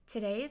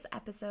Today's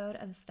episode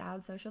of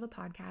Styled Social, the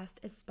podcast,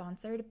 is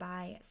sponsored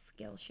by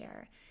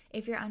Skillshare.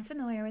 If you're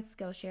unfamiliar with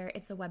Skillshare,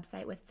 it's a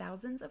website with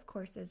thousands of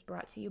courses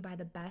brought to you by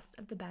the best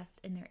of the best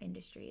in their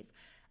industries.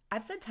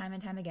 I've said time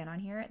and time again on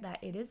here that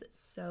it is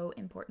so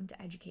important to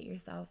educate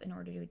yourself in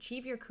order to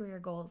achieve your career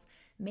goals,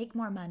 make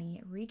more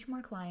money, reach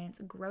more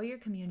clients, grow your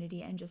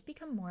community, and just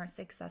become more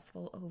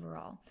successful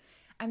overall.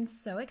 I'm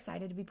so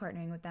excited to be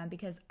partnering with them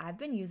because I've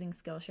been using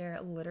Skillshare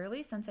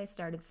literally since I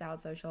started Styled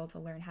Social to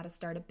learn how to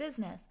start a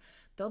business,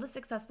 build a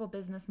successful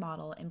business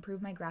model,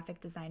 improve my graphic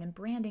design and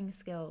branding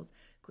skills,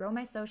 grow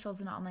my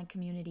socials and online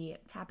community,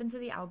 tap into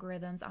the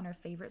algorithms on our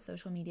favorite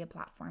social media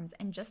platforms,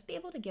 and just be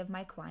able to give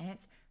my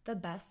clients the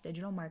best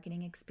digital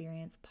marketing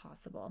experience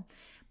possible.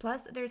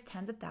 Plus, there's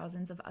tens of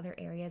thousands of other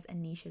areas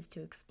and niches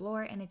to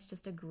explore, and it's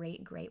just a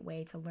great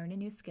way to learn a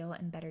new skill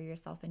and better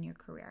yourself in your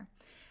career.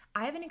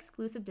 I have an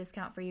exclusive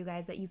discount for you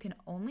guys that you can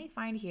only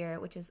find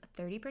here, which is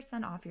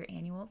 30% off your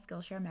annual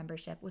Skillshare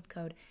membership with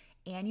code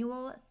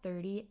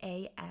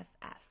ANNUAL30AFF.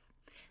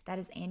 That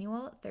is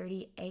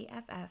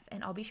ANNUAL30AFF,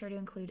 and I'll be sure to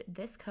include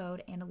this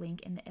code and a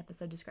link in the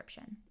episode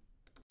description.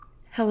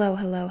 Hello,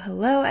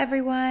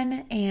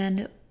 everyone,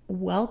 and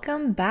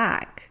welcome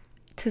back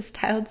to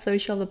Styled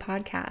Social, the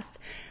podcast.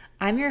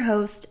 I'm your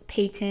host,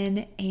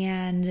 Peyton,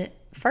 and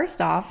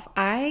first off,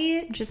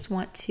 I just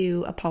want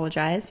to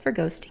apologize for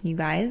ghosting you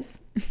guys.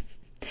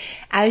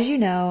 As you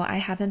know, I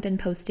haven't been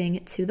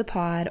posting to the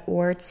pod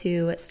or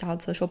to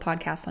Styled Social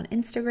Podcast on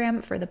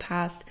Instagram for the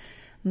past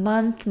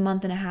month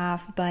and a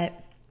half,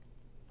 but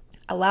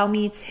allow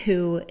me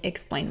to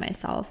explain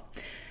myself.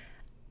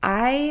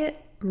 I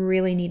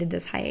really needed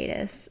this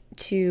hiatus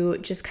to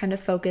just kind of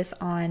focus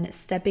on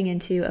stepping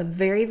into a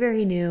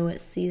very new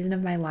season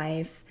of my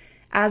life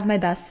as my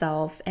best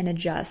self and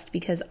adjust,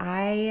 because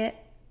I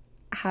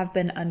have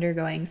been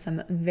undergoing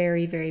some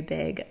very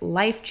big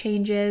life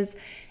changes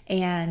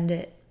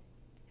and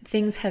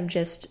things have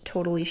just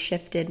totally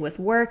shifted with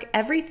work.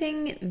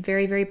 Everything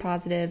very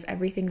positive.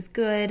 Everything's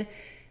good.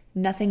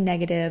 Nothing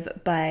negative,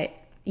 but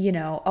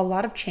a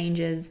lot of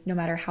changes, no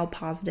matter how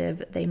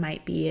positive they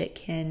might be, it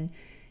can,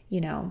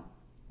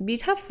 be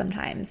tough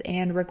sometimes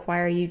and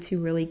require you to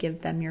really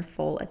give them your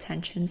full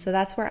attention. So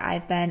that's where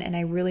I've been, and I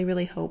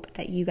really hope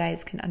that you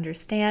guys can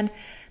understand.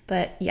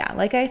 But yeah,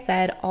 like I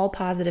said, all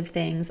positive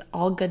things,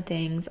 all good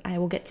things. I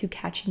will get to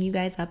catching you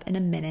guys up in a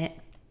minute.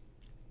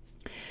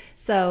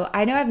 So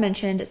I know I've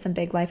mentioned some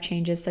big life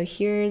changes, so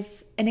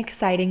here's an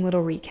exciting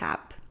little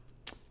recap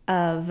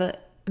of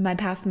my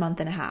past month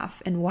and a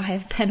half and why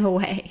I've been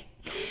away.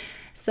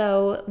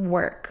 So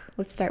work,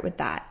 let's start with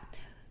that.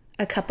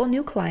 A couple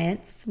new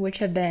clients, which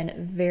have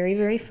been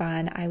very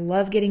fun. I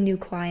love getting new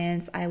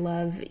clients. I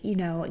love,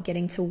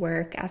 getting to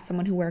work as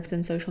someone who works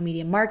in social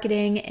media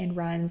marketing and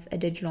runs a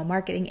digital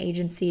marketing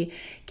agency,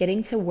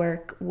 getting to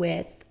work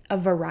with a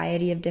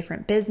variety of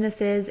different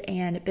businesses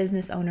and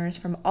business owners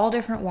from all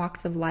different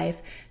walks of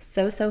life.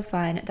 So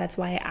fun. That's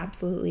why I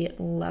absolutely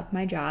love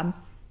my job.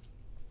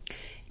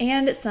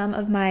 And some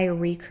of my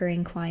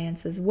recurring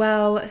clients as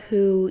well,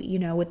 who,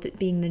 with it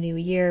being the new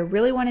year,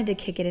 really wanted to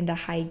kick it into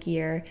high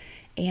gear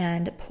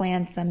and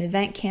plan some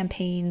event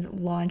campaigns,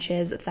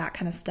 launches, that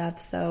kind of stuff.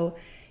 So,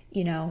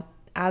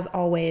 as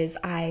always,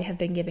 I have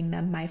been giving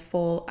them my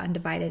full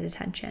undivided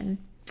attention.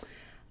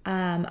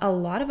 A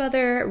lot of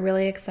other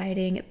really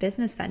exciting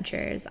business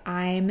ventures.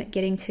 I'm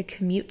getting to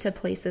commute to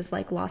places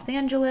like Los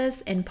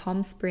Angeles and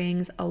Palm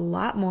Springs a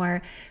lot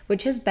more,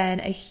 which has been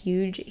a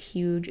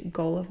huge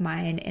goal of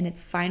mine, and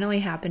it's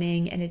finally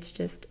happening, and it's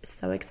just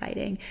so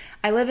exciting.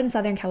 I live in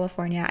Southern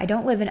California. I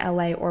don't live in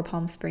LA or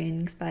Palm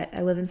Springs, but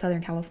I live in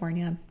Southern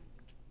California.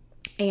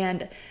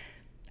 And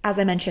as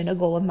I mentioned, a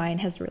goal of mine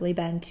has really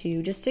been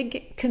to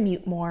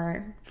commute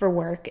more for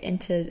work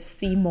and to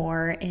see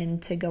more and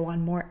to go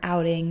on more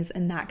outings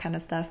and that kind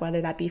of stuff,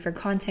 whether that be for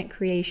content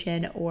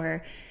creation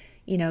or,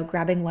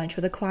 grabbing lunch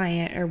with a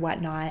client or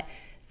whatnot.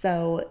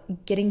 So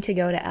getting to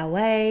go to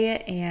LA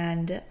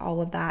and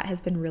all of that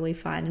has been really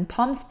fun. And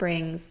Palm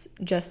Springs,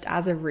 just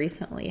as of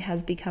recently,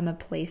 has become a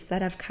place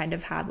that I've kind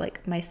of had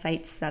my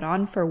sights set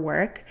on for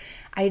work.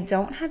 I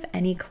don't have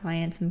any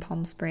clients in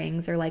Palm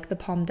Springs or the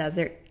Palm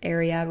Desert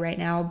area right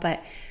now,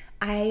 but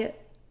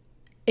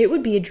it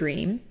would be a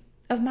dream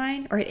of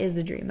mine, or it is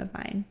a dream of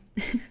mine,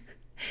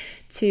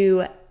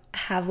 to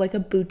have a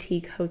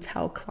boutique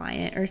hotel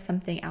client or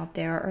something out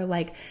there, or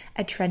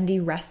a trendy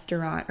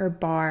restaurant or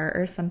bar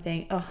or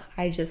something.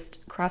 I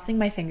just crossing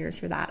my fingers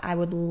for that. I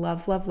would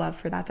love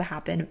for that to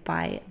happen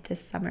by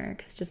this summer,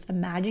 because just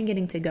imagine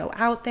getting to go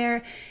out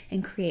there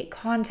and create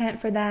content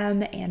for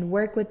them and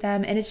work with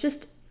them. And it's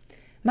just,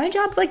 my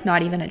job's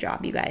not even a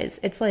job, you guys.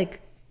 It's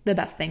the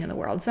best thing in the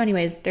world. So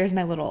anyways, there's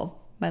my little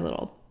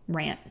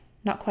rant.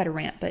 Not quite a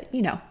rant, but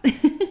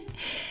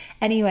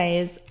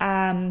anyways,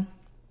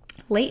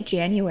 late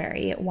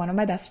January, one of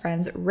my best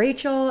friends,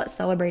 Rachel,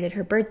 celebrated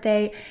her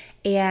birthday.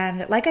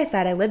 And like I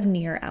said, I live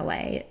near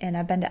LA and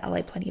I've been to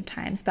LA plenty of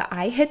times, but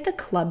I hit the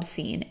club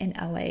scene in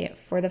LA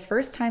for the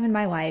first time in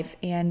my life.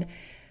 And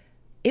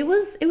it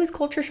was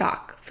culture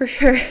shock for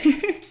sure.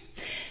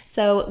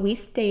 So we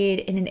stayed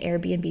in an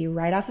Airbnb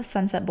right off of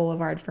Sunset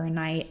Boulevard for a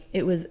night.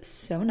 It was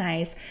so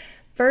nice.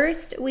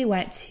 First, we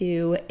went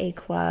to a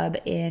club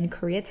in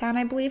Koreatown,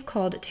 I believe,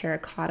 called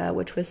Terracotta,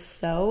 which was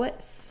so,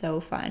 so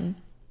fun.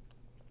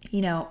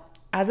 You know,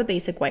 as a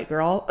basic white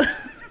girl,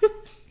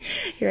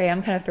 here I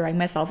am kind of throwing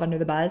myself under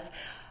the bus.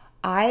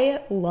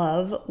 I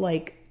love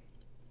like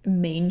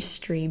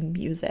mainstream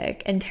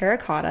music, and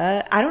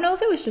Terracotta, I don't know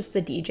if it was just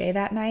the DJ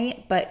that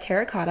night, but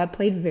Terracotta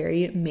played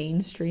very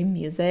mainstream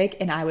music,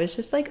 and I was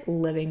just like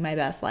living my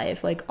best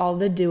life. Like all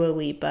the Dua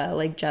Lipa,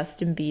 like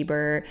Justin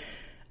Bieber,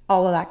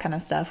 all of that kind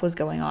of stuff was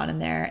going on in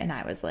there, and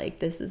I was like,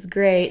 this is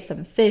great.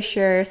 Some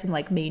Fisher, some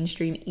like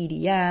mainstream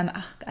EDM.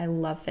 Ugh, I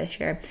love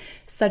Fisher.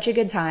 Such a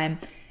good time.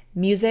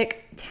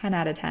 Music, 10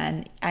 out of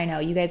 10. I know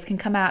you guys can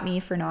come at me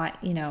for not,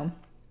 you know,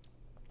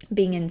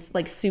 being in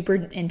like super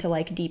into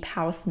like deep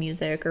house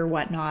music or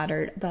whatnot,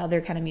 or the other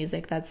kind of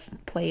music that's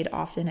played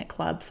often at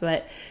clubs,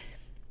 but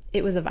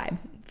it was a vibe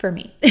for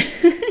me.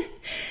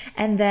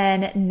 And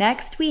then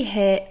next we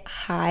hit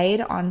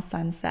Hyde on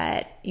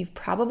Sunset. You've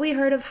probably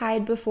heard of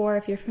Hyde before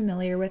if you're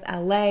familiar with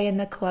LA and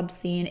the club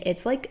scene.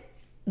 It's like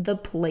the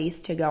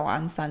place to go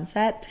on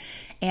Sunset.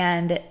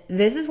 And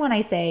this is when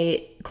I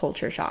say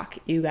culture shock,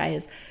 you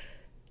guys.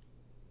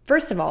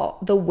 First of all,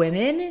 the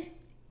women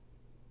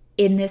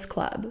in this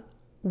club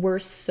were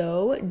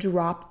so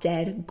drop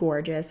dead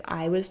gorgeous.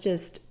 I was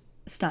just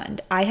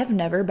stunned. I have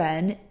never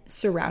been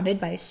surrounded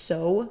by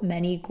so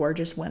many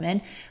gorgeous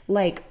women.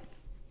 Like,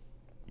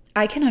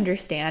 I can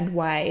understand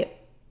why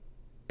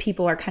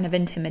people are kind of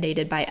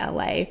intimidated by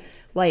LA.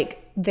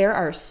 Like, there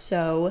are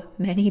so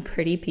many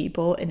pretty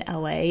people in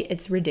LA.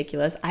 It's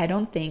ridiculous. I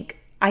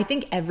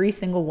think every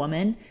single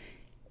woman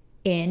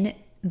in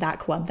that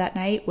club that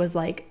night was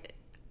like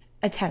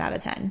a 10 out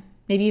of 10,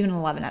 maybe even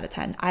 11 out of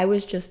 10. I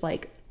was just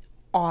like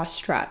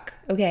awestruck.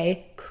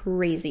 Okay.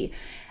 Crazy.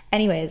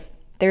 Anyways,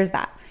 there's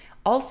that.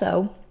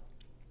 Also,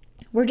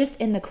 we're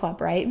just in the club,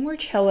 right? And we're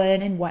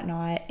chilling and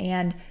whatnot.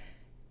 And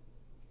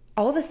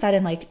all of a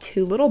sudden, like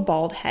two little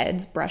bald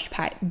heads brush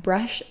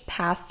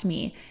past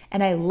me,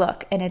 and I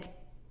look, and it's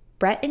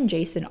Brett and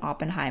Jason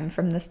Oppenheim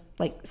from this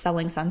like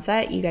Selling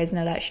Sunset. You guys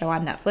know that show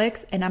on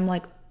Netflix, and I'm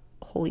like,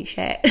 holy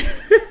shit.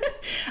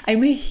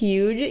 I'm a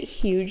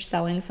huge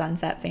Selling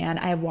Sunset fan.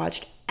 I have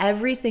watched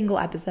every single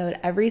episode,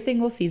 every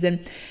single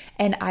season,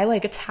 and I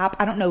like tap,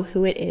 I don't know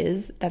who it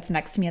is that's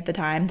next to me at the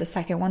time, the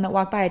second one that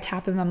walked by, I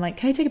tap him, I'm like,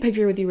 can I take a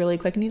picture with you really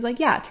quick? And he's like,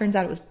 yeah. It turns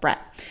out it was Brett.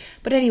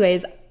 But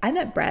anyways, I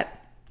met Brett.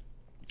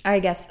 I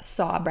guess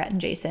saw Brett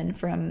and Jason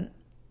from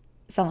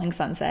Selling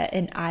Sunset,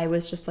 and I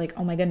was just like,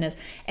 oh my goodness.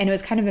 And it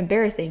was kind of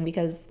embarrassing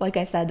because, like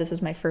I said, this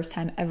was my first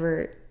time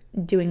ever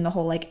doing the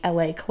whole like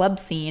LA club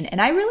scene,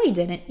 and I really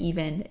didn't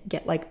even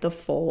get like the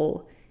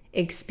full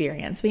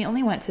experience. We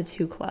only went to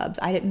 2 clubs.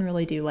 I didn't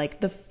really do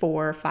like the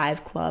 4 or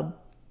 5 club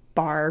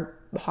bar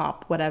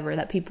hop, whatever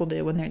that people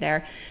do when they're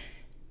there.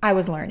 I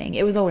was learning.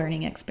 It was a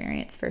learning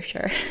experience for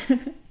sure.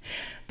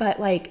 But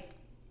like,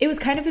 it was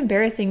kind of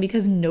embarrassing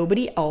because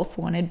nobody else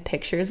wanted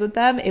pictures with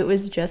them. It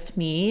was just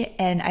me.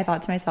 And I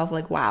thought to myself,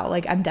 like, wow,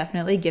 like I'm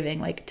definitely giving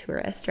like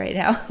tourist right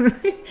now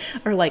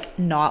or like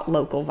not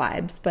local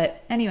vibes.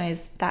 But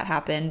anyways, that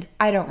happened.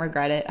 I don't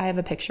regret it. I have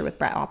a picture with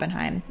Brett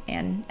Oppenheim.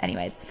 And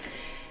anyways,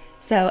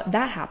 so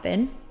that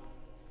happened.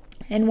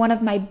 And one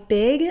of my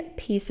big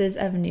pieces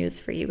of news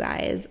for you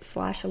guys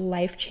 /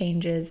 life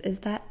changes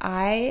is that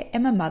I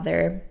am a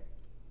mother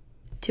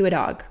to a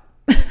dog.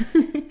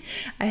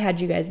 I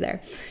had you guys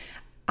there.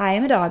 I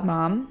am a dog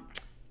mom.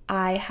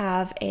 I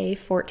have a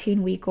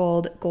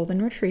 14-week-old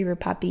golden retriever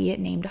puppy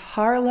named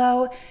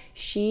Harlow.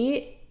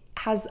 She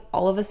has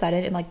all of a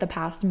sudden in like the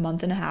past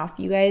month and a half,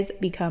 you guys,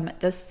 become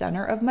the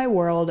center of my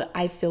world.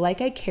 I feel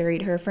like I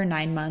carried her for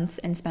 9 months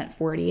and spent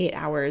 48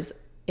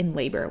 hours in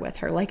labor with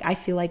her. Like, I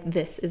feel like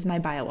this is my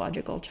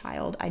biological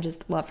child. I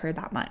just love her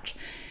that much.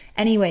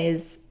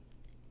 Anyways,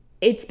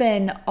 it's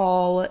been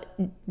all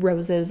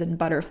roses and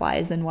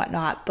butterflies and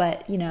whatnot,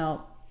 but you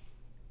know,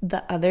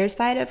 the other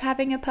side of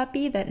having a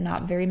puppy that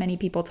not very many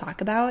people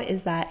talk about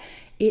is that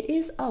it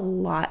is a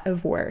lot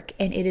of work,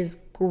 and it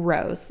is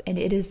gross, and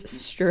it is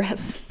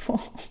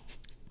stressful.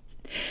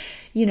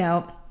 You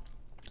know,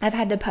 I've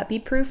had to puppy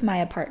proof my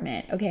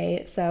apartment.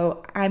 Okay,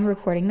 so I'm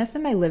recording this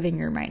in my living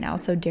room right now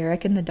so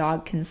Derek and the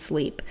dog can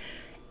sleep.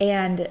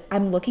 And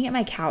I'm looking at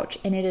my couch,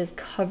 and it is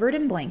covered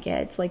in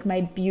blankets. Like, my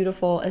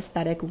beautiful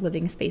aesthetic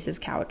living spaces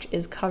couch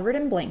is covered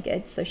in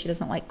blankets so she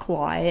doesn't like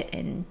claw it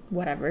and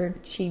whatever.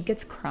 She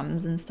gets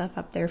crumbs and stuff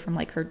up there from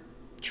like her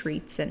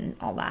treats and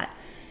all that.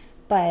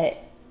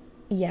 But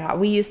yeah,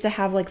 we used to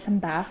have like some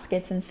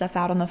baskets and stuff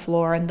out on the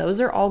floor, and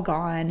those are all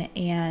gone.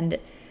 And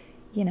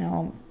you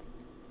know,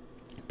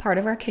 part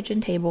of our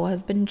kitchen table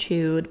has been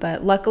chewed,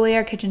 but luckily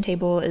our kitchen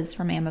table is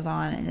from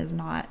Amazon and is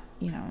not,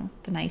 you know,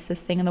 the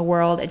nicest thing in the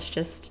world. It's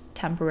just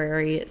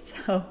temporary.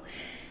 So,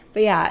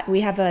 but yeah,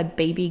 we have a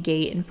baby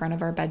gate in front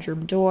of our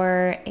bedroom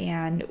door,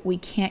 and we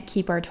can't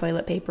keep our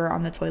toilet paper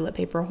on the toilet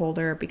paper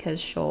holder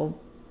because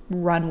she'll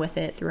run with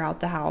it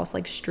throughout the house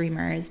like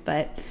streamers.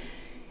 But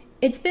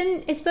it's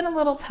been a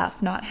little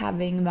tough not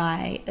having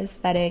my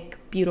aesthetic,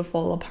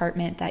 beautiful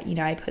apartment that, you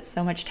know, I put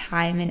so much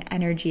time and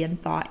energy and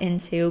thought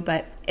into,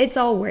 but it's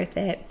all worth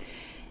it.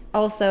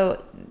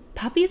 Also,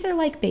 puppies are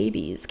like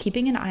babies.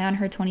 Keeping an eye on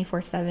her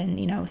 24/7,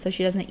 you know, so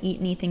she doesn't eat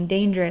anything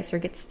dangerous or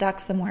get stuck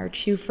somewhere,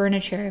 chew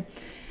furniture.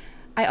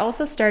 I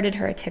also started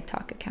her a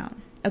TikTok account.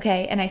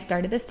 Okay, and I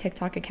started this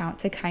TikTok account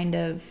to kind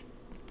of,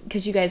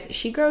 because you guys,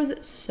 she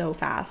grows so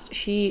fast.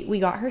 We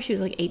got her, she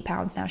was like 8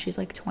 pounds. Now she's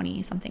like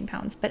 20 something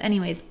pounds. But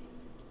anyways,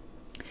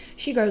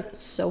 she grows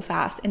so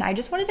fast. And I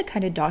just wanted to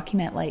kind of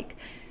document like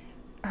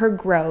her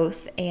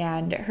growth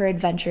and her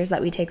adventures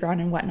that we take her on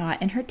and whatnot.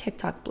 And her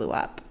TikTok blew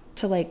up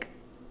to like,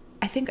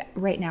 I think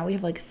right now we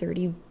have like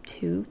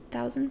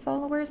 32,000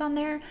 followers on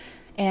there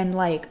and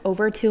like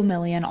over 2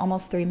 million,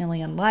 almost 3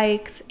 million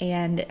likes.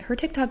 And her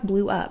TikTok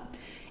blew up.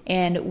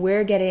 And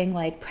we're getting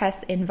like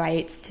press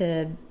invites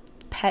to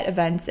pet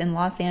events in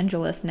Los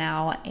Angeles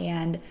now,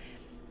 and,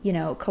 you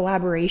know,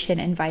 collaboration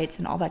invites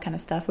and all that kind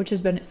of stuff, which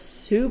has been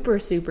super,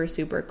 super,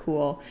 super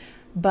cool.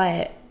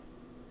 But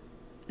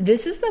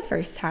this is the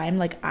first time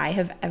like I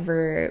have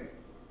ever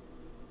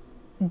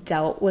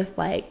dealt with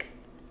like,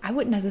 I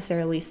wouldn't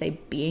necessarily say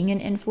being an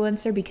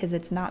influencer because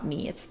it's not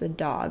me, it's the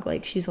dog.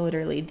 Like she's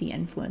literally the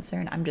influencer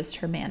and I'm just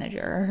her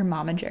manager or her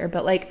momager.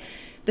 But like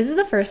this is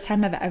the first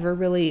time I've ever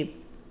really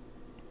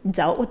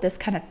dealt with this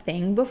kind of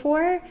thing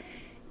before.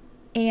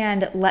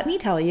 And let me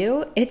tell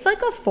you, it's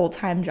like a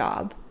full-time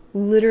job,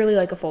 literally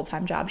like a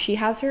full-time job. She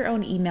has her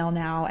own email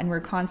now and we're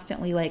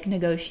constantly like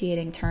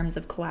negotiating terms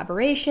of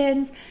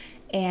collaborations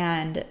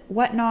and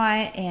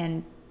whatnot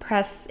and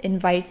press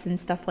invites and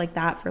stuff like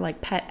that for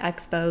like pet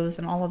expos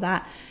and all of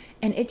that.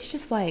 And it's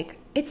just like,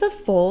 it's a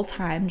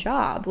full-time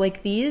job.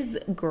 Like these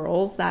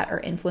girls that are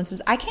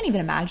influencers, I can't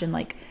even imagine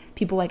like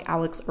people like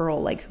Alex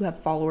Earl, like who have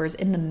followers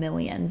in the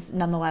millions,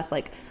 nonetheless,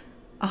 like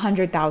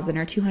 100,000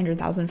 or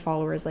 200,000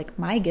 followers. Like,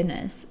 my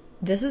goodness,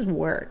 this is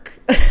work.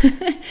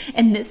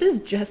 And this is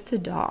just a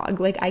dog.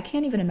 Like, I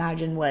can't even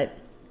imagine what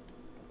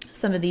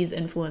some of these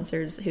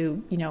influencers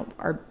who, you know,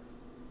 are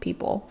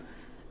people,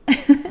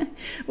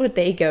 what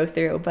they go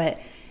through.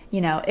 But,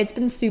 you know, it's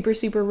been super,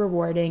 super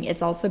rewarding.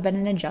 It's also been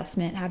an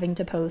adjustment having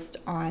to post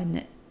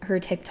on her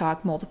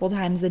TikTok multiple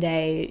times a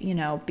day, you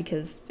know,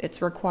 because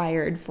it's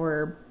required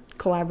for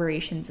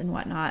collaborations and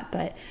whatnot.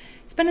 But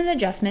it's been an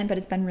adjustment, but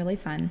it's been really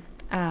fun.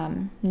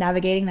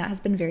 Navigating that has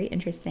been very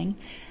interesting.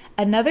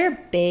 Another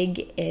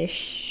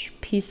big-ish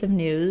piece of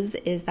news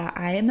is that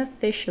I am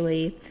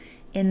officially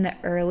in the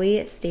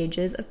early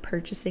stages of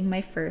purchasing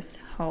my first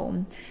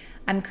home.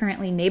 I'm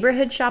currently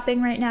neighborhood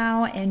shopping right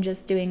now and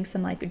just doing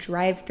some like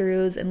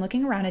drive-throughs and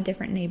looking around at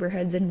different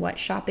neighborhoods and what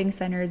shopping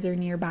centers are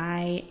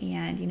nearby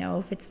and, you know,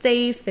 if it's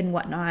safe and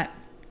whatnot.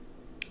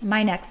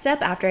 My next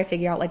step after I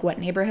figure out like what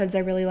neighborhoods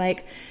I really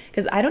like,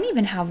 because I don't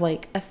even have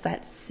like a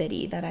set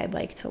city that I'd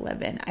like to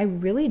live in. I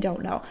really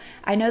don't know.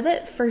 I know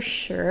that for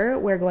sure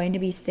we're going to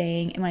be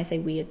staying, and when I say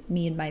we,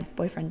 me and my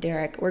boyfriend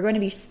Derek, we're going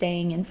to be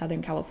staying in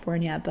Southern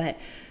California, but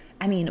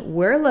I mean,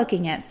 we're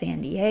looking at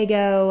San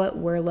Diego,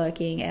 we're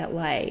looking at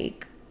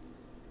like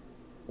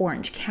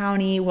Orange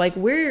County. Like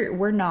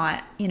we're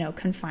not, you know,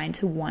 confined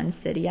to one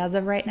city as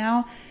of right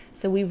now.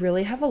 So we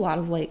really have a lot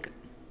of like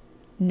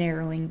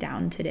narrowing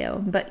down to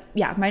do. But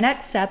yeah, my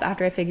next step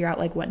after I figure out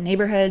like what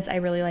neighborhoods I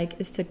really like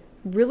is to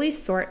really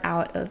sort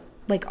out of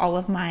like all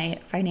of my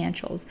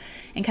financials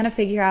and kind of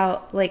figure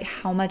out like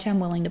how much I'm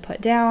willing to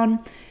put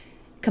down,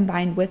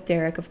 combined with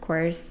Derek, of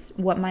course,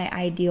 what my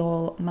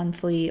ideal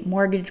monthly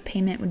mortgage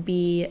payment would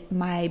be,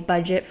 my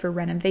budget for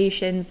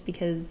renovations,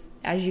 because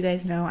as you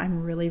guys know,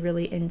 I'm really,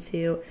 really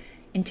into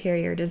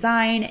interior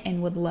design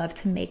and would love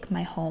to make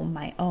my home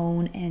my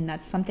own. And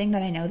that's something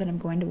that I know that I'm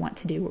going to want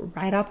to do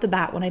right off the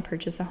bat when I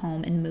purchase a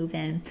home and move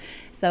in.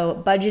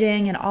 So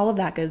budgeting and all of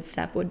that good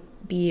stuff would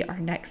be our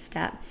next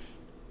step.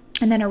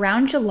 And then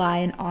around July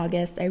and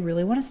August, I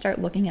really want to start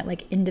looking at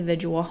like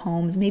individual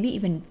homes, maybe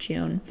even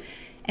June,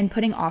 and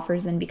putting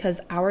offers in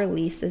because our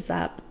lease is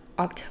up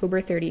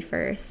October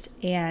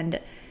 31st. And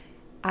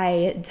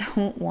I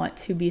don't want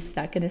to be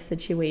stuck in a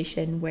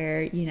situation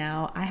where, you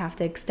know, I have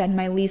to extend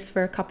my lease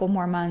for a couple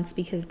more months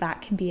because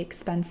that can be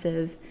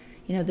expensive,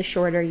 you know, the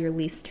shorter your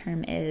lease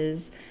term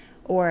is,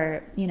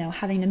 or, you know,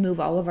 having to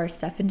move all of our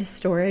stuff into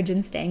storage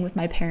and staying with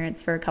my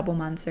parents for a couple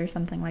months or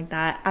something like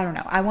that. I don't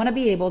know. I want to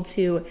be able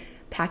to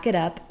pack it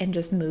up and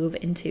just move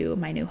into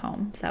my new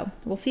home. So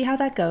we'll see how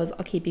that goes.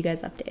 I'll keep you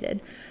guys updated.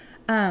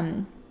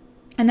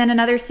 And then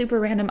another super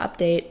random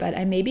update, but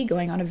I may be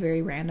going on a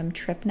very random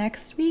trip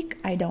next week.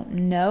 I don't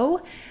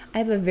know. I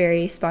have a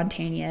very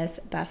spontaneous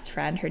best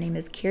friend. Her name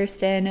is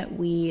Kirsten.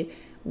 We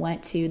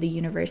went to the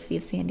University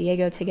of San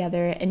Diego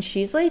together, and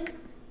she's like,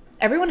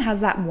 everyone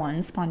has that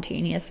one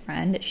spontaneous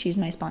friend. She's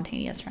my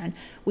spontaneous friend.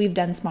 We've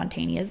done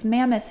spontaneous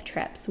Mammoth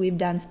trips. We've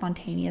done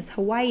spontaneous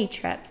Hawaii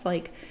trips.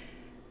 Like,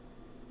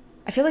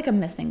 I feel like I'm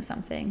missing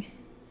something.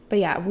 But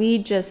yeah,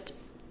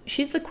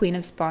 she's the queen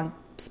of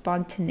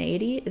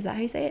spontaneity. Is that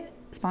how you say it?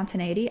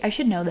 Spontaneity. I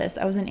should know this.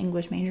 I was an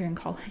English major in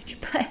college.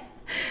 But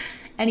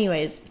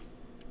anyways,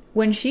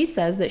 when she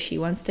says that she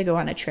wants to go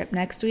on a trip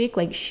next week,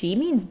 like she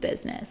means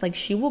business. Like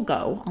she will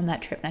go on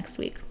that trip next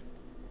week.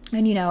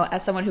 And, you know,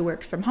 as someone who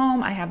works from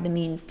home, I have the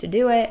means to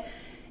do it.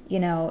 You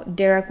know,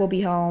 Derek will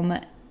be home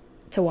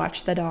to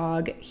watch the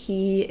dog.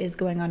 He is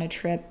going on a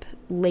trip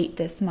late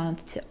this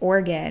month to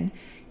Oregon,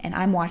 and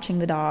I'm watching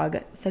the dog.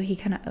 So he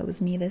kind of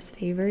owes me this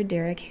favor.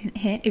 Derek,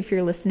 hint, if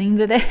you're listening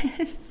to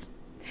this.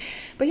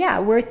 But yeah,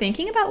 we're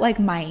thinking about like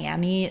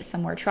Miami,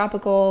 somewhere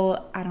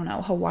tropical. I don't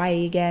know,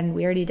 Hawaii again.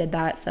 We already did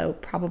that, so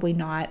probably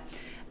not.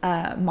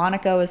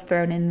 Monaco is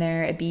thrown in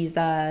there,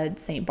 Ibiza,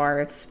 St.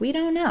 Barth's. We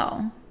don't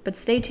know, but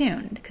stay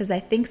tuned because I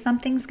think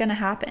something's going to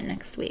happen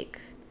next week.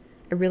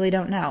 I really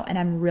don't know, and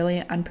I'm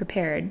really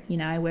unprepared. You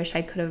know, I wish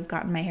I could have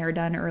gotten my hair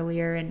done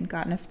earlier and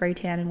gotten a spray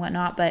tan and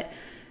whatnot, but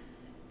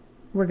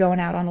we're going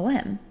out on a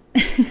limb.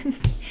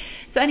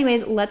 So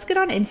anyways, let's get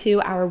on into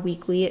our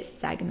weekly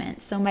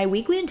segment. So my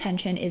weekly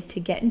intention is to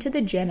get into the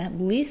gym at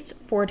least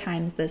 4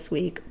 times this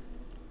week.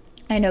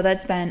 I know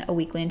that's been a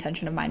weekly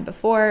intention of mine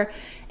before,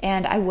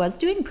 and I was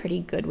doing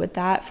pretty good with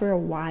that for a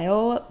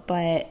while,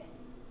 but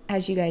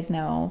as you guys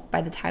know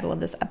by the title of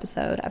this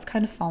episode, I've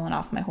kind of fallen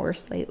off my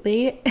horse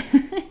lately.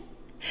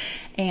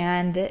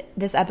 And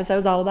this episode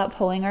is all about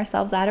pulling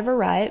ourselves out of a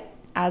rut,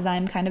 as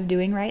I'm kind of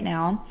doing right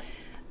now.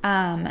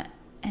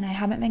 And I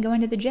haven't been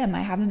going to the gym.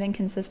 I haven't been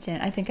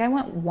consistent. I think I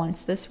went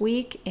once this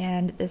week,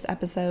 and this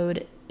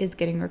episode is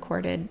getting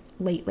recorded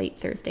late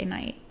Thursday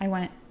night. I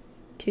went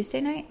Tuesday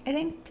night, I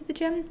think, to the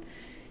gym.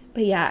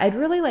 But yeah, I'd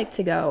really like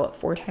to go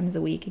 4 times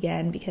a week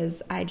again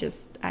because I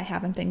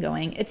haven't been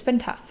going. It's been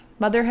tough.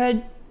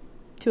 Motherhood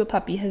to a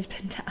puppy has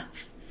been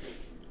tough.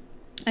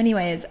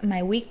 Anyways,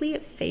 my weekly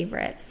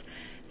favorites.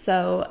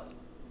 So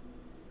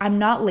I'm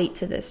not late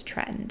to this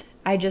trend.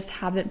 I just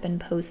haven't been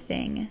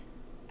posting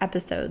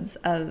episodes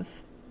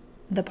of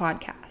the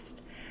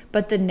podcast.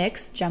 But the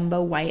NYX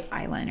Jumbo White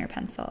Eyeliner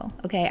Pencil.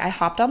 Okay, I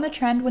hopped on the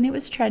trend when it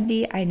was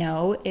trendy. I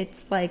know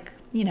it's like,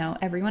 you know,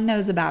 everyone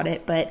knows about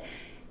it, but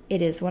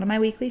it is one of my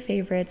weekly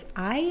favorites.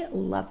 I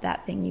love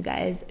that thing, you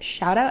guys.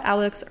 Shout out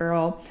Alex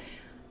Earl.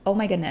 Oh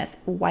my goodness.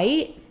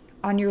 White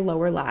on your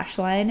lower lash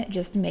line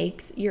just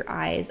makes your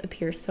eyes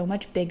appear so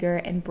much bigger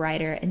and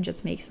brighter and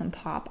just makes them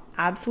pop.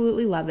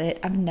 Absolutely love it.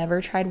 I've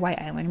never tried white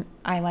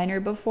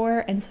eyeliner before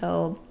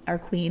until our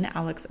queen,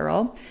 Alex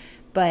Earl,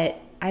 but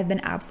I've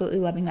been absolutely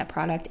loving that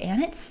product,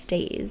 and it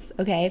stays,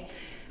 okay?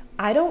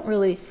 I don't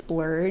really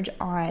splurge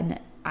on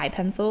eye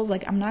pencils.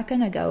 Like, I'm not going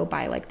to go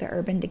buy like the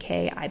Urban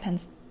Decay eye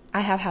pencil.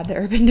 I have had the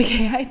Urban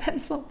Decay eye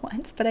pencil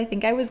once, but I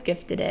think I was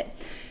gifted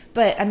it.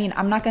 But I mean,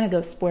 I'm not going to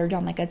go splurge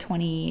on like a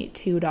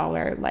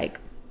 $22 like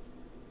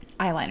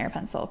eyeliner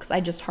pencil because I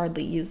just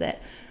hardly use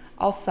it.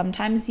 I'll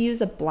sometimes use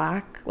a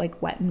black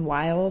like Wet n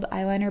Wild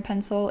eyeliner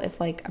pencil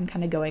if like I'm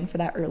kind of going for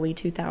that early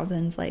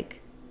 2000s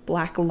like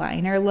black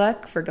liner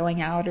look for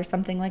going out or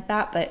something like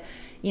that. But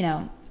you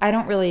know, I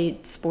don't really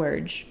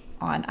splurge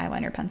on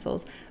eyeliner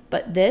pencils.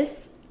 But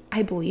this,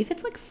 I believe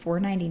it's like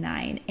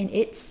 $4.99 and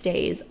it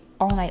stays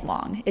all night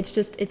long.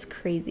 It's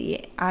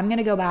crazy. I'm going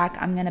to go back.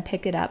 I'm going to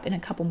pick it up in a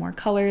couple more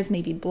colors,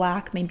 maybe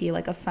black, maybe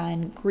like a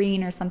fun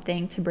green or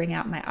something to bring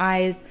out my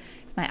eyes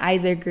because my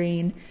eyes are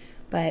green.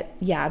 But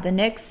yeah, the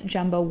NYX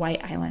Jumbo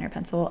White Eyeliner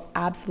Pencil,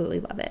 absolutely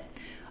love it.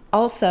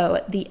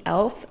 Also, the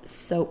e.l.f.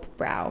 Soap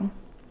Brow.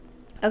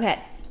 Okay,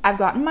 I've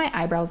gotten my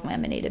eyebrows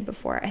laminated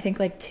before, I think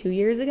like 2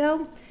 years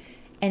ago,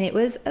 and it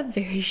was a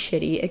very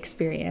shitty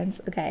experience,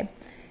 okay?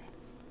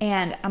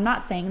 And I'm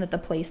not saying that the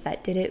place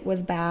that did it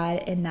was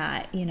bad and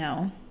that, you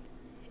know,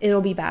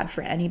 it'll be bad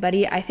for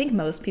anybody. I think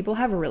most people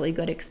have really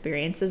good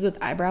experiences with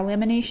eyebrow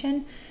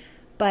lamination,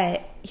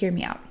 but hear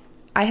me out.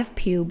 I have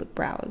pube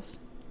brows.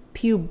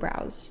 Pube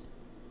brows.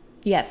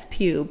 Yes,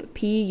 pube.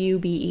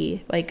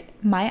 P-U-B-E. Like,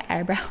 my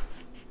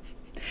eyebrows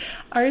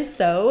are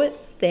so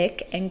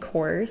thick and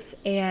coarse,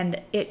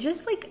 and it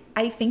just like,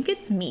 I think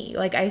it's me.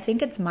 Like, I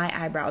think it's my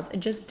eyebrows. It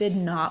just did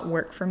not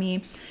work for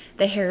me.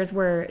 The hairs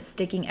were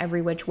sticking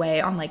every which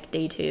way on like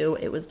day 2.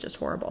 It was just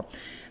horrible.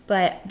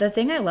 But the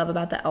thing I love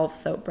about the e.l.f.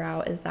 Soap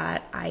Brow is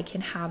that I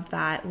can have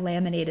that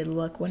laminated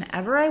look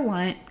whenever I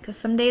want, because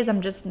some days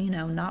I'm just, you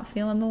know, not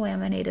feeling the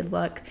laminated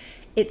look.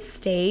 It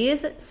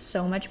stays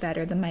so much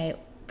better than my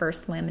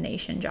first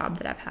lamination job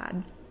that I've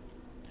had.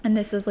 And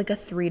this is like a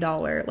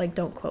 $3, like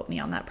don't quote me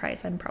on that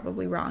price, I'm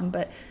probably wrong,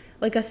 but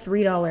like a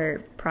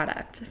 $3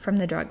 product from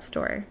the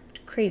drugstore.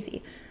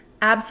 Crazy.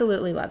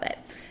 Absolutely love it.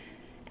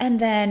 And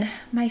then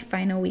my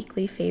final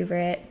weekly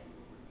favorite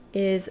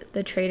is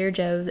the Trader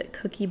Joe's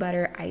cookie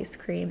butter ice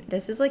cream.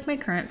 This is like my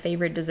current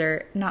favorite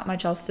dessert. Not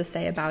much else to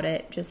say about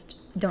it. Just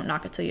don't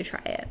knock it till you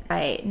try it. All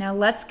right, now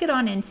let's get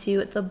on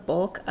into the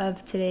bulk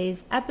of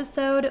today's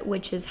episode,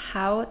 which is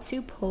how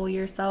to pull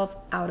yourself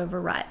out of a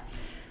rut.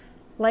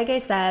 Like I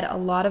said, a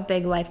lot of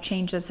big life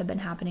changes have been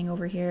happening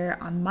over here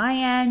on my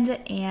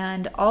end,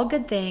 and all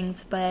good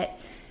things,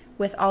 but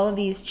with all of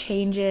these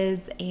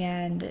changes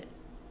and,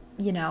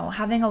 you know,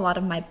 having a lot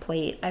of my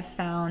plate, I've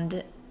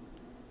found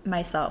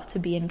myself to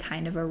be in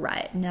kind of a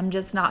rut, and I'm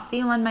just not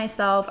feeling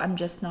myself. I'm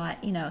just not,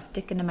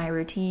 sticking to my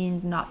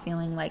routines, not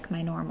feeling like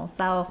my normal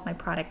self. My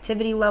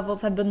productivity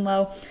levels have been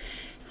low.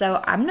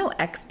 So I'm no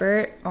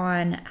expert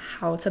on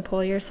how to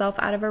pull yourself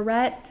out of a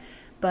rut,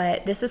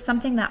 but this is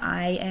something that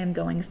I am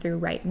going through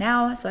right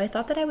now. So I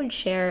thought that I would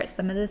share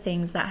some of the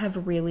things that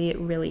have really,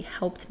 really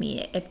helped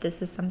me if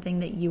this is something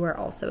that you are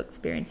also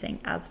experiencing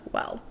as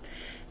well.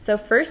 So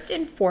first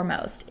and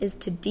foremost is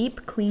to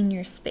deep clean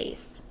your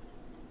space.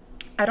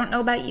 I don't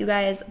know about you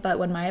guys, but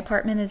when my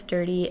apartment is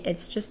dirty,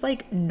 it's just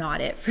like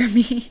not it for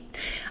me.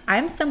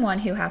 I'm someone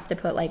who has to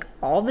put like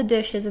all the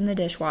dishes in the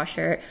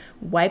dishwasher,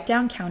 wipe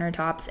down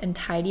countertops, and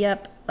tidy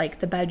up like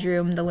the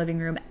bedroom, the living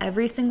room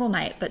every single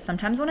night. But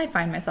sometimes when I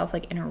find myself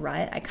like in a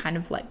rut, I kind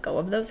of let go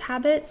of those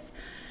habits.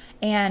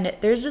 And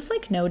there's just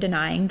like no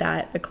denying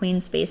that a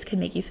clean space can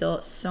make you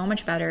feel so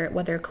much better,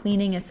 whether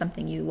cleaning is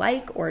something you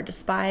like or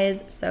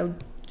despise. So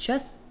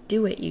just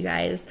do it, you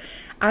guys.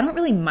 I don't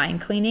really mind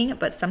cleaning,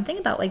 but something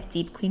about like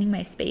deep cleaning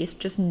my space,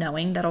 just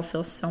knowing that I'll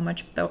feel so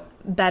much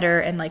better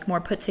and like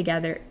more put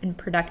together and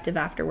productive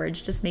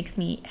afterwards just makes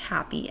me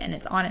happy, and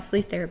it's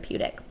honestly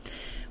therapeutic.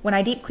 When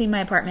I deep clean my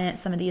apartment,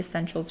 some of the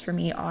essentials for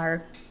me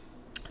are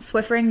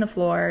Swiffering the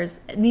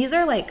floors. And these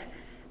are like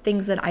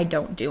things that I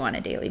don't do on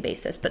a daily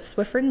basis, but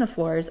Swiffering the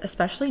floors,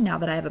 especially now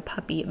that I have a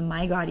puppy,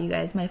 my God, you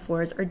guys, my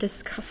floors are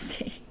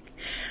disgusting.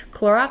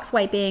 Clorox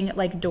wiping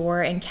like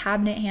door and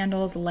cabinet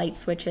handles, light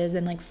switches,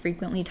 and like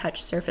frequently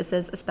touched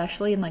surfaces,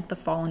 especially in like the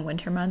fall and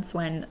winter months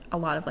when a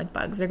lot of like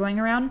bugs are going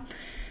around.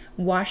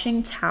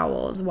 Washing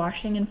towels,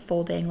 washing and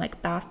folding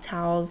like bath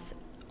towels,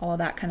 all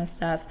that kind of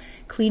stuff.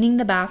 Cleaning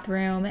the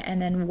bathroom,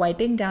 and then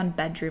wiping down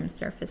bedroom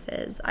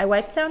surfaces. I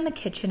wipe down the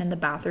kitchen and the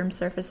bathroom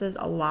surfaces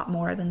a lot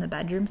more than the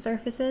bedroom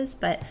surfaces,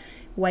 but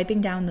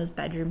wiping down those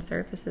bedroom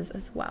surfaces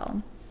as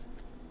well.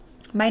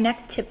 My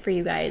next tip for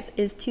you guys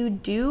is to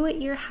do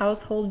your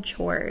household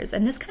chores.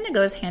 And this kind of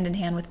goes hand in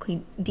hand with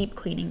deep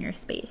cleaning your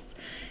space.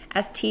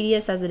 As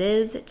tedious as it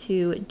is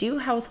to do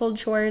household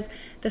chores,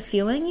 the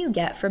feeling you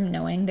get from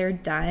knowing they're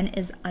done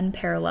is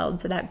unparalleled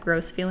to that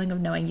gross feeling of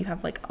knowing you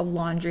have like a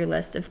laundry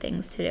list of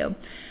things to do.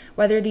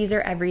 Whether these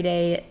are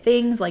everyday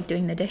things like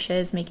doing the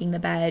dishes, making the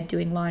bed,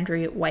 doing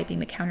laundry, wiping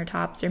the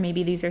countertops, or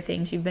maybe these are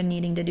things you've been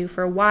needing to do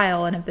for a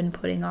while and have been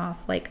putting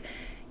off, like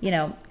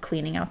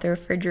cleaning out the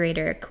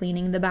refrigerator,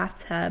 cleaning the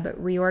bathtub,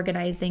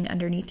 reorganizing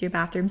underneath your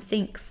bathroom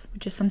sinks,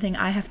 which is something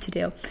I have to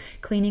do,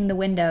 cleaning the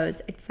windows,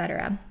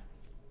 etc.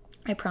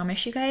 I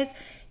promise you guys,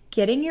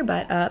 getting your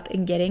butt up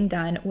and getting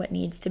done what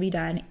needs to be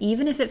done,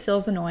 even if it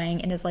feels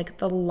annoying and is like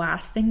the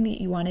last thing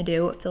that you want to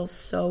do, it feels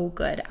so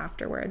good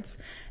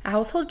afterwards. A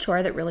household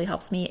chore that really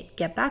helps me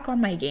get back on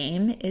my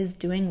game is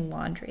doing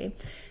laundry.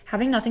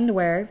 Having nothing to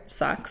wear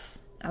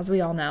sucks, as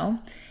we all know.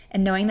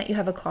 And knowing that you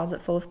have a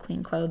closet full of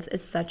clean clothes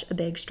is such a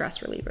big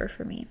stress reliever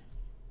for me.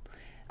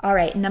 All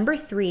right, number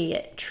 3,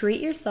 treat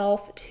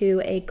yourself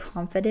to a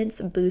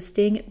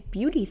confidence-boosting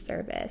beauty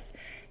service.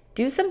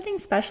 Do something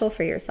special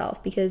for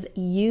yourself because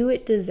you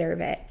deserve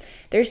it.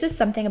 There's just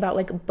something about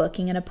like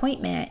booking an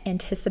appointment,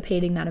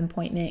 anticipating that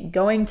appointment,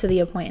 going to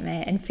the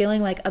appointment, and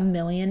feeling like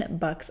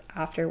 $1,000,000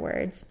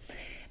 afterwards.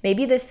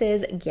 Maybe this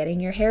is getting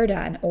your hair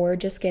done, or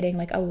just getting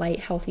like a light,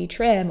 healthy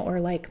trim,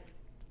 or like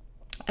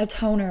a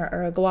toner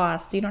or a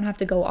gloss, so you don't have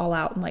to go all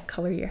out and like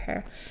color your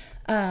hair.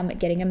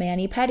 Getting a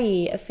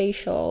mani-pedi, a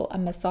facial, a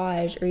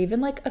massage, or even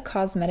like a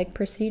cosmetic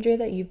procedure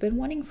that you've been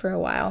wanting for a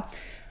while.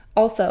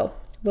 Also,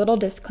 little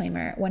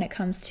disclaimer, when it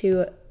comes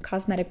to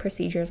cosmetic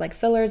procedures like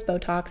fillers,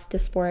 Botox,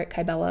 Dysport,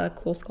 Kybella,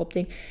 Cool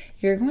Sculpting,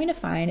 you're going to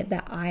find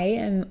that I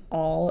am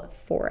all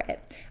for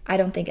it. I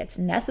don't think it's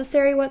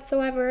necessary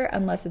whatsoever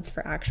unless it's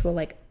for actual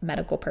like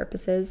medical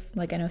purposes.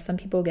 Like I know some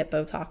people get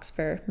Botox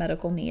for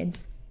medical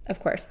needs, of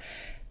course.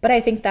 But I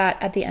think that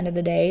at the end of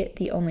the day,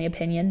 the only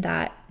opinion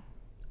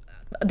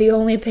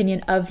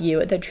of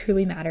you that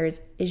truly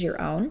matters is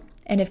your own.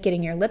 And if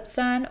getting your lips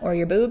done or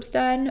your boobs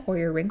done or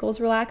your wrinkles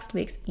relaxed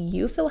makes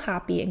you feel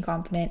happy and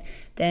confident,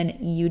 then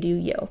you do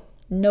you.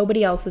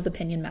 Nobody else's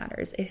opinion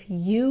matters. If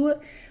you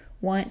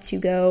want to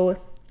go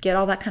get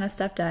all that kind of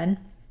stuff done,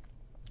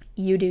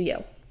 you do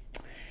you.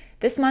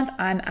 This month,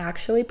 I'm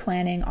actually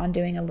planning on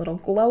doing a little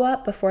glow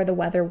up before the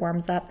weather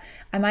warms up.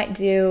 I might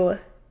do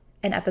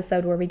an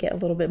episode where we get a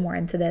little bit more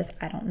into this.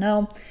 I don't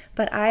know.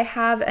 But I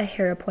have a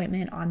hair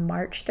appointment on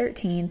March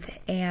 13th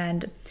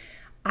and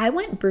I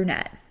went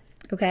brunette.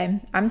 Okay.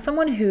 I'm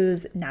someone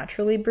who's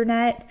naturally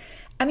brunette.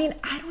 I mean,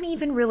 I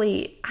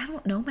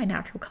don't know my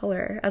natural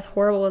color. As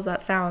horrible as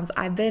that sounds,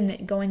 I've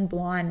been going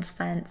blonde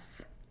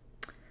since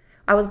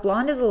I was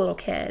blonde as a little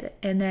kid.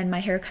 And then my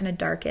hair kind of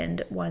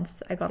darkened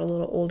once I got a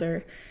little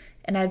older.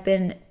 And I've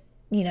been,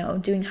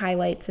 doing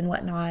highlights and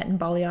whatnot and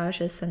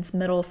balayages since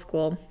middle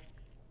school,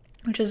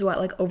 which is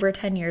like over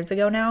 10 years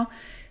ago now.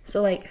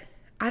 So like,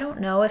 I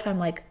don't know if I'm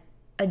like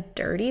a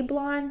dirty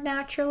blonde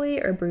naturally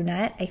or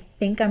brunette. I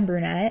think I'm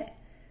brunette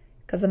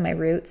because of my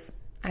roots.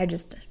 I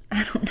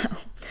don't know.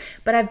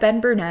 But I've been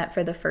brunette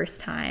for the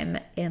first time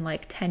in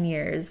like 10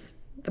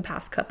 years, the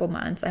past couple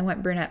months. I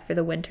went brunette for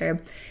the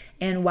winter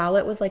And while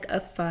it was like a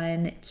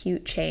fun,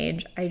 cute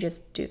change, I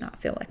just do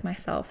not feel like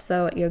myself.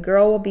 So your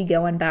girl will be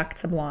going back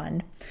to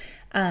blonde.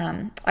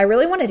 I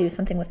really want to do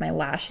something with my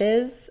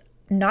lashes.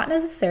 Not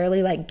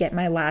necessarily like get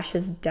my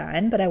lashes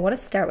done, but I want to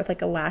start with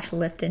like a lash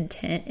lift and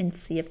tint and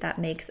see if that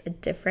makes a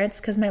difference,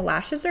 because my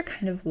lashes are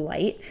kind of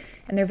light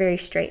and they're very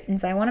straight. And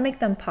so I want to make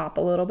them pop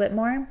a little bit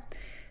more,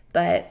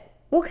 but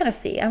we'll kind of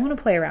see. I want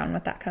to play around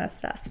with that kind of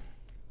stuff.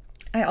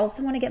 I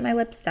also want to get my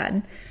lips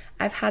done.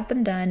 I've had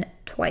them done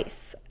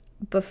twice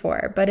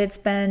before, but it's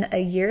been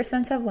a year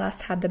since I've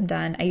last had them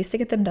done. I used to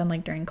get them done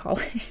like during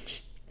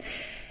college.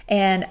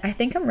 And I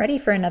think I'm ready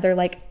for another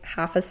like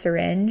half a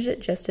syringe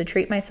just to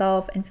treat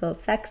myself and feel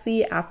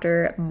sexy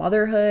after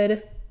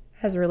motherhood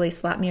has really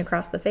slapped me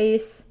across the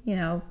face,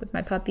 with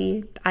my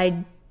puppy.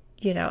 I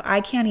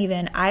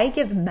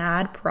give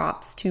mad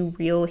props to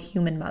real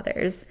human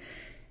mothers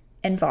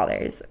and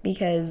fathers,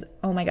 because,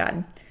 oh my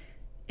God,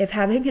 if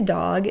having a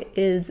dog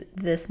is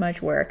this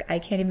much work, I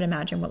can't even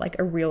imagine what like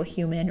a real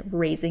human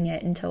raising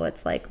it until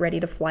it's like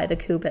ready to fly the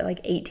coop at like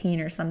 18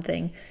 or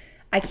something.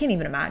 I can't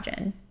even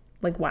imagine.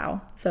 Like,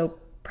 wow. So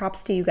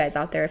props to you guys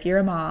out there. If you're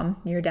a mom,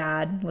 your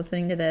dad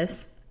listening to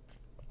this,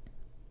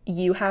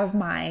 you have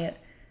my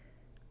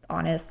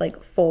honest,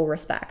 like full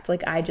respect.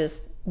 Like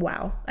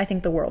wow. I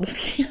think the world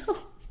of you.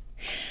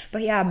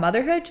 But yeah,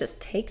 motherhood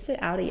just takes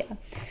it out of you.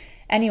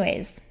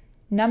 Anyways,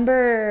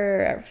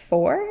 number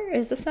 4,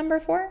 is this number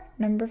 4?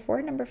 Number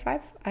 4, number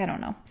 5? I don't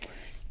know.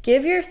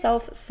 Give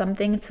yourself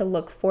something to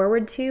look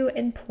forward to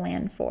and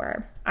plan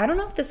for. I don't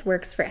know if this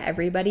works for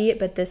everybody,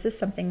 but this is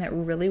something that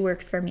really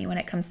works for me when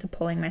it comes to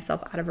pulling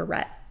myself out of a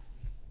rut.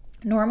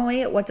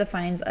 Normally, what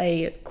defines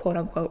a quote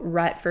unquote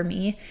rut for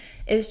me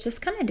is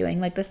just kind of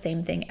doing like the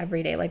same thing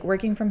every day, like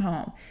working from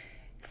home,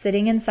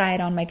 sitting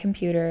inside on my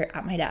computer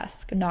at my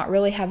desk, not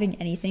really having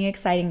anything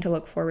exciting to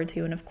look forward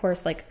to. And of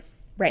course, like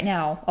right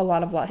now, a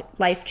lot of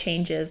life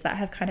changes that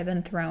have kind of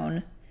been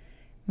thrown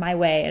my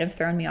way and have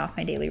thrown me off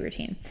my daily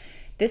routine.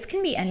 This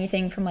can be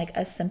anything from like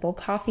a simple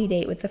coffee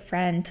date with a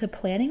friend to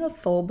planning a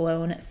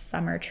full-blown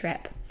summer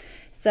trip.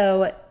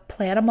 So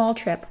plan a mall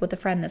trip with a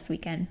friend this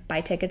weekend.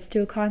 Buy tickets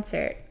to a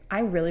concert. I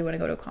really want to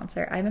go to a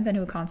concert. I haven't been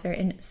to a concert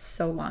in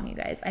so long, you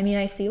guys. I mean,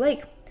 I see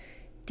like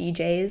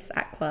DJs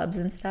at clubs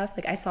and stuff.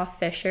 Like I saw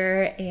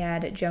Fisher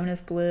and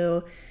Jonas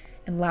Blue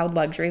and Loud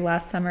Luxury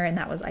last summer, and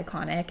that was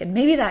iconic. And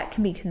maybe that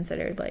can be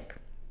considered like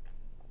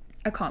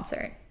a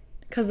concert,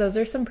 because those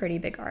are some pretty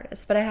big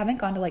artists. But I haven't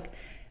gone to like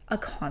a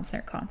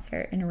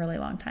concert in a really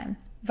long time.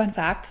 Fun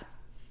fact,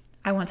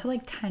 I went to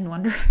like 10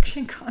 One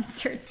Direction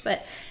concerts,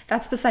 but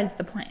that's besides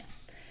the point.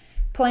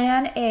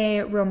 Plan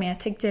a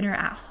romantic dinner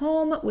at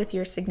home with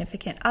your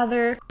significant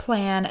other.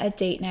 Plan a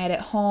date night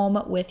at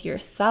home with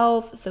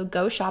yourself. So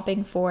go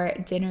shopping for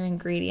dinner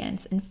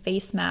ingredients and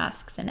face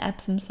masks and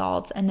Epsom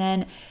salts, and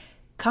then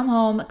come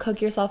home,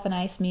 cook yourself a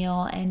nice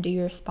meal, and do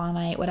your spa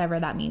night, whatever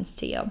that means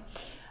to you.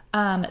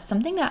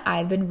 Something that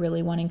I've been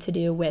really wanting to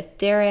do with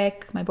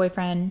Derek, my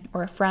boyfriend,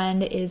 or a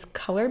friend, is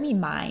Color Me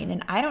Mine.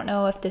 And I don't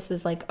know if this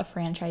is like a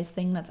franchise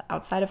thing that's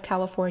outside of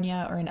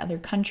California or in other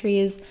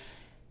countries.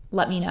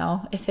 Let me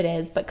know if it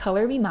is. But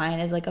Color Me Mine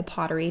is like a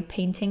pottery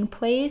painting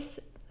place.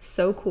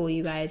 So cool,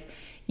 you guys.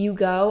 You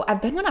go,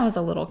 I've been when I was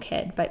a little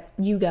kid, but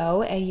you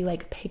go and you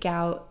like pick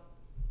out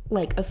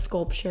like a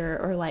sculpture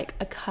or like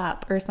a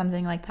cup or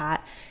something like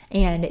that,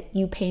 and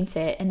you paint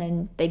it, and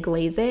then they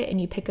glaze it and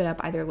you pick it up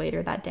either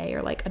later that day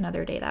or like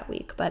another day that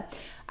week. But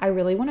I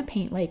really want to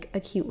paint like a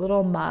cute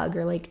little mug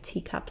or like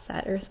teacup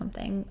set or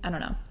something. I don't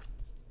know.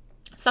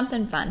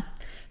 Something fun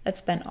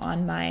that's been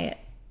on my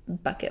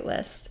bucket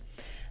list.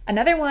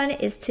 Another one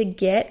is to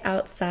get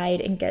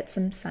outside and get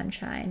some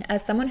sunshine.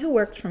 As someone who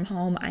worked from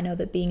home, I know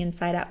that being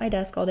inside at my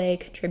desk all day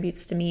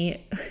contributes to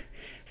me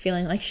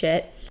feeling like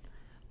shit.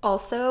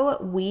 Also,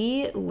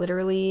 we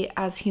literally,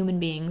 as human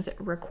beings,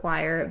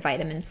 require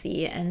vitamin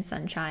C and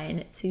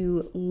sunshine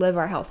to live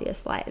our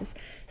healthiest lives.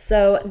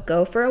 So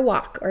go for a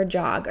walk or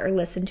jog or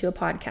listen to a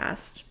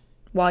podcast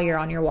while you're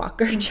on your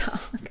walk or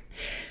jog.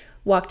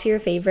 Walk to your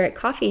favorite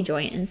coffee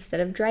joint instead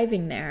of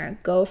driving there.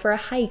 Go for a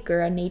hike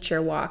or a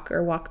nature walk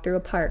or walk through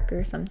a park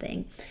or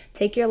something.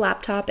 Take your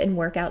laptop and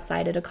work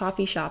outside at a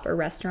coffee shop or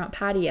restaurant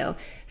patio.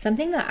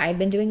 Something that I've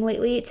been doing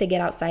lately to get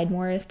outside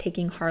more is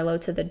taking Harlow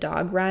to the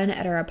dog run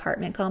at our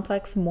apartment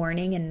complex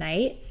morning and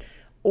night.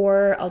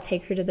 Or I'll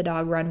take her to the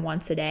dog run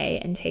once a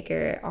day and take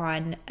her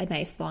on a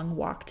nice long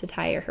walk to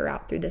tire her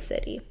out through the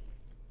city.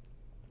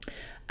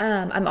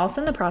 I'm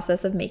also in the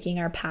process of making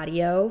our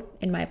patio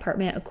in my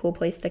apartment a cool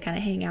place to kind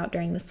of hang out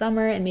during the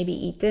summer and maybe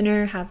eat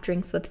dinner, have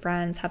drinks with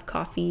friends, have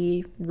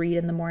coffee, read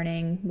in the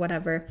morning,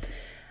 whatever.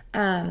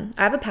 I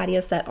have a patio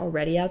set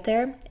already out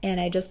there,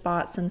 and I just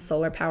bought some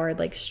solar powered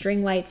like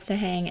string lights to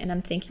hang, and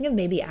I'm thinking of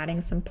maybe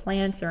adding some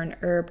plants or an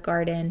herb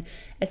garden,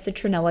 a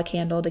citronella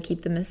candle to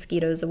keep the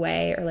mosquitoes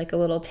away, or like a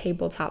little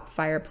tabletop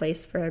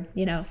fireplace for,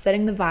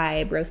 setting the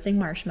vibe, roasting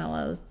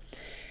marshmallows.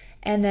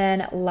 And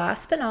then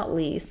last but not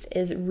least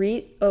is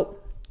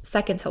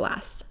second to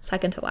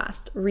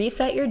last,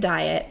 reset your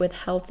diet with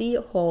healthy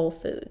whole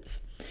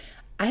foods.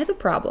 I have a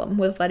problem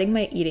with letting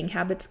my eating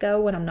habits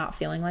go when I'm not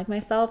feeling like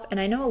myself. And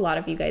I know a lot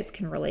of you guys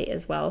can relate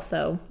as well.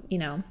 So,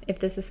 if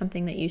this is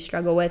something that you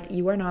struggle with,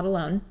 you are not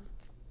alone.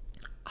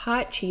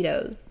 Hot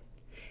Cheetos.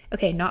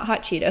 Okay, not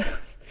hot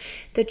Cheetos.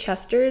 The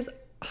Chester's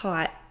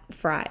hot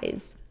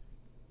fries.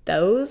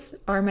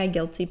 Those are my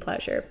guilty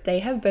pleasure. They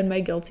have been my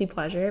guilty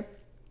pleasure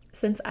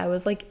since I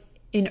was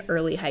in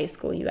early high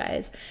school, you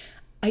guys.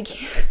 I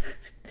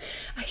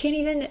can't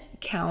even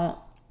count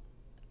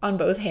on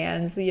both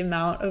hands the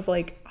amount of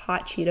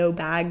hot Cheeto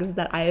bags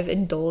that I have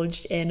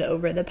indulged in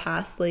over the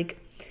past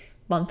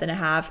month and a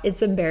half.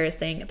 It's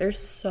embarrassing. They're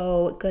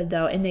so good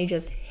though, and they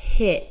just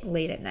hit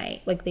late at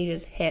night. They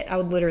just hit. I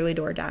would literally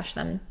DoorDash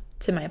them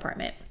to my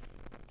apartment.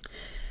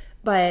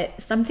 But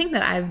something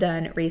that I've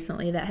done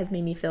recently that has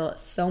made me feel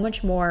so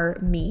much more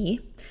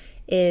me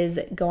is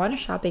go on a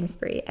shopping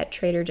spree at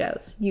Trader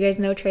Joe's. You guys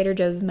know Trader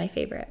Joe's is my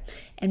favorite.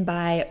 And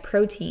buy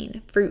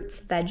protein,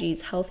 fruits,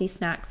 veggies, healthy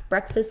snacks,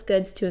 breakfast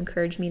goods to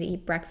encourage me to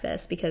eat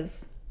breakfast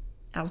because,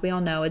 as we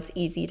all know, it's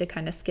easy to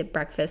kind of skip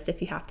breakfast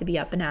if you have to be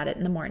up and at it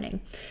in the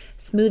morning.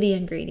 Smoothie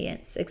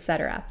ingredients,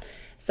 etc.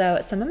 So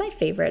some of my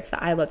favorites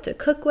that I love to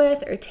cook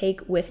with or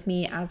take with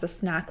me as a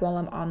snack while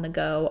I'm on the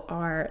go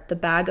are the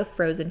bag of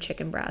frozen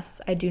chicken breasts.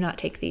 I do not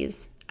take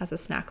these as a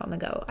snack on the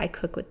go. I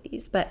cook with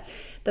these, but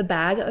the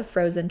bag of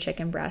frozen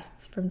chicken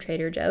breasts from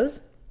Trader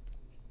Joe's,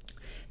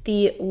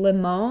 the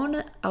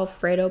limon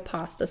Alfredo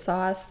pasta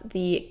sauce,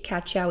 the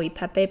cacio e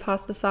pepe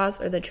pasta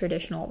sauce, or the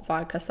traditional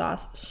vodka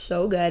sauce,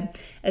 so good,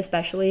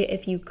 especially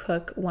if you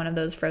cook one of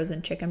those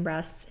frozen chicken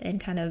breasts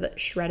and kind of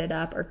shred it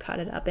up or cut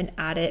it up and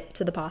add it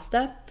to the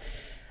pasta.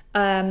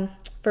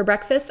 For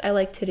breakfast, I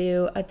like to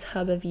do a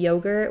tub of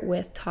yogurt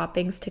with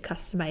toppings to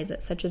customize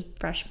it, such as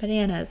fresh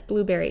bananas,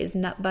 blueberries,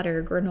 nut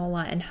butter,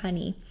 granola, and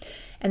honey.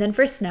 And then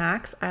for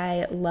snacks,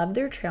 I love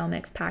their trail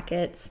mix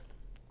packets,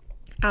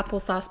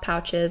 applesauce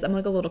pouches. I'm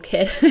like a little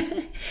kid.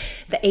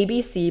 The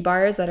ABC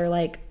bars that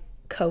are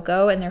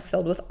cocoa and they're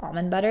filled with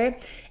almond butter.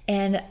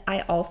 And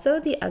I also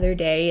the other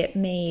day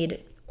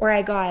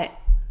I got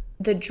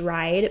the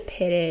dried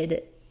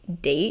pitted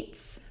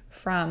dates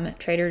from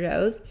Trader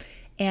Joe's.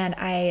 And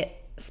I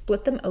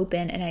split them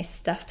open and I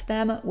stuffed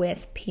them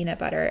with peanut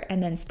butter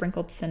and then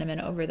sprinkled cinnamon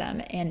over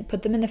them and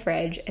put them in the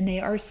fridge. And they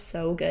are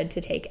so good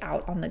to take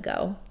out on the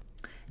go.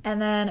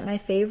 And then my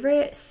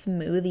favorite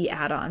smoothie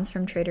add-ons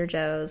from Trader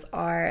Joe's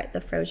are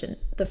the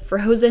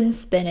frozen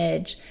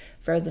spinach,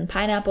 frozen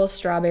pineapple,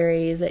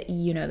 strawberries,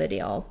 you know the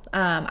deal.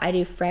 I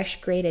do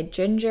fresh grated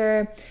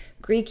ginger,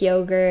 Greek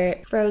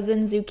yogurt,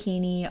 frozen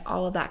zucchini,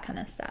 all of that kind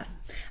of stuff.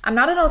 I'm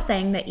not at all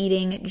saying that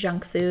eating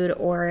junk food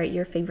or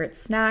your favorite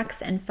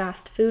snacks and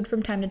fast food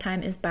from time to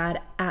time is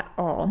bad at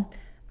all.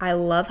 I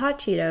love hot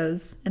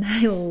Cheetos and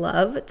I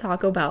love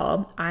Taco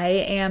Bell. I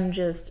am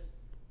just,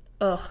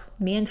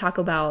 me and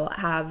Taco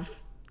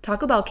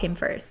Bell came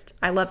first.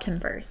 I loved him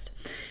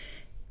first.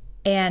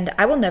 And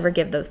I will never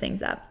give those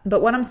things up.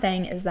 But what I'm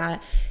saying is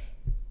that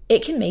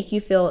it can make you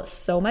feel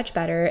so much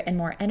better and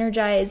more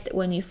energized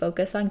when you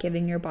focus on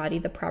giving your body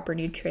the proper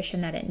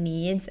nutrition that it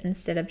needs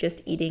instead of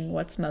just eating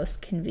what's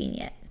most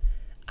convenient.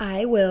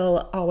 I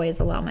will always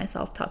allow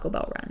myself Taco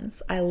Bell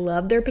runs. I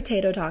love their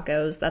potato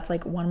tacos. That's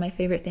one of my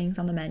favorite things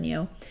on the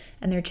menu.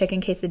 And their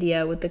chicken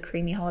quesadilla with the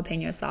creamy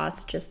jalapeno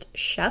sauce, just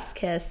chef's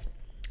kiss.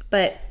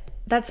 But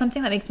that's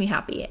something that makes me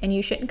happy. And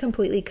you shouldn't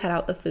completely cut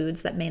out the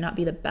foods that may not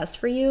be the best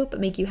for you, but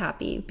make you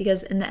happy.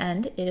 Because in the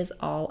end, it is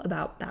all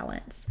about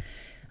balance.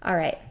 All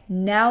right,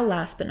 now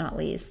last but not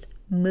least,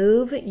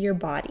 move your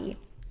body.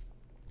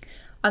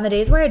 On the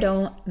days where I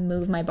don't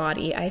move my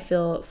body, I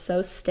feel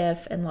so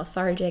stiff and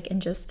lethargic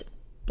and just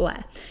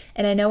blah.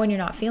 And I know when you're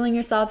not feeling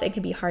yourself, it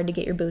can be hard to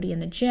get your booty in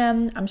the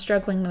gym. I'm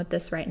struggling with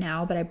this right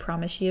now, but I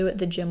promise you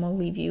the gym will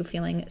leave you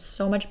feeling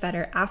so much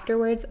better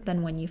afterwards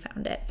than when you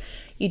found it.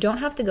 You don't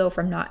have to go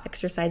from not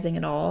exercising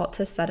at all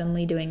to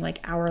suddenly doing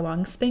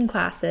hour-long spin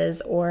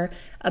classes or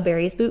a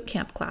Barry's boot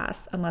camp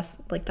class, unless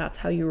that's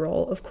how you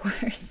roll, of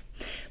course.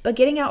 But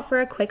getting out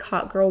for a quick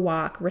hot girl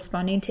walk,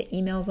 responding to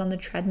emails on the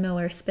treadmill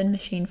or spin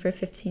machine for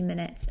 15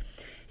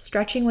 minutes,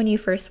 stretching when you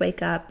first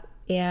wake up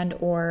and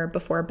or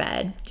before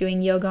bed,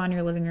 doing yoga on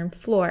your living room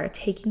floor,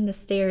 taking the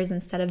stairs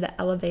instead of the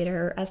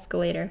elevator or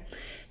escalator.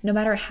 No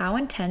matter how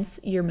intense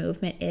your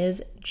movement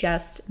is,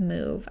 just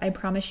move. I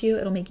promise you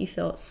it'll make you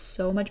feel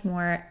so much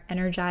more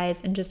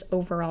energized and just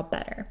overall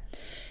better.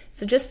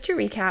 So just to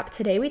recap,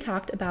 today we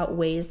talked about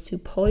ways to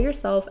pull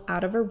yourself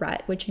out of a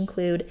rut, which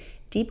include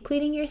deep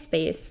cleaning your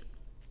space,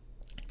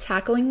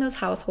 tackling those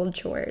household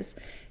chores,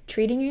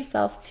 treating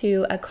yourself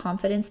to a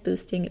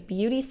confidence-boosting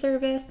beauty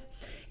service,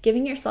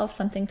 giving yourself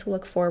something to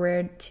look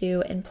forward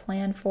to and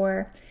plan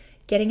for,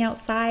 getting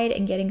outside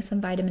and getting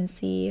some vitamin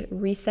C,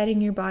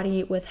 resetting your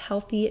body with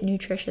healthy,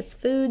 nutritious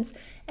foods,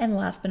 and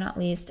last but not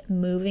least,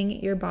 moving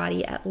your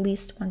body at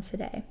least once a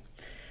day.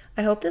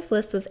 I hope this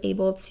list was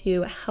able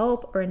to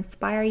help or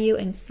inspire you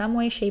in some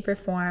way, shape, or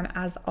form.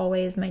 As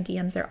always, my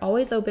DMs are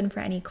always open for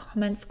any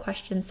comments,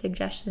 questions,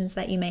 suggestions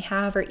that you may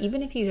have, or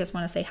even if you just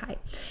want to say hi.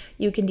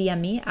 You can DM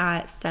me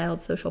at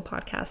Styled Social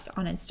Podcast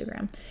on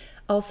Instagram.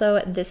 Also,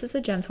 this is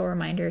a gentle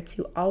reminder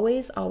to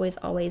always, always,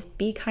 always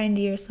be kind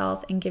to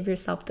yourself and give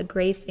yourself the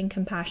grace and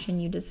compassion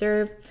you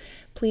deserve.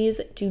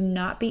 Please do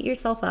not beat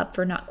yourself up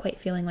for not quite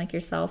feeling like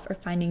yourself or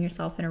finding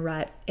yourself in a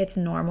rut. It's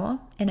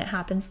normal and it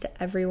happens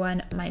to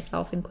everyone,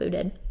 myself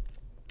included.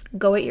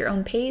 Go at your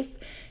own pace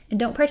and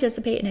don't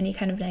participate in any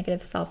kind of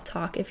negative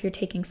self-talk if you're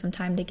taking some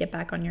time to get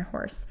back on your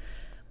horse.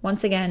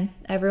 Once again,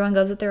 everyone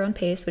goes at their own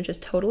pace, which is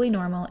totally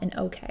normal and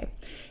okay.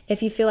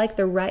 If you feel like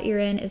the rut you're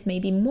in is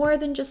maybe more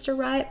than just a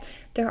rut,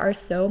 there are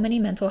so many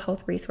mental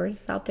health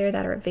resources out there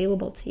that are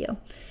available to you.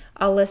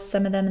 I'll list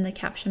some of them in the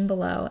caption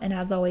below, and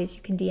as always,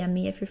 you can DM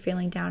me if you're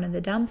feeling down in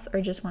the dumps or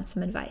just want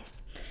some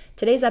advice.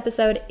 Today's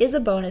episode is a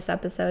bonus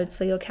episode,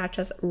 so you'll catch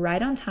us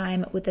right on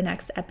time with the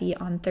next epi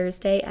on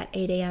Thursday at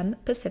 8 a.m.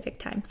 Pacific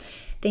time.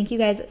 Thank you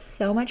guys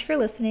so much for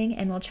listening,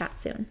 and we'll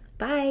chat soon.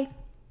 Bye!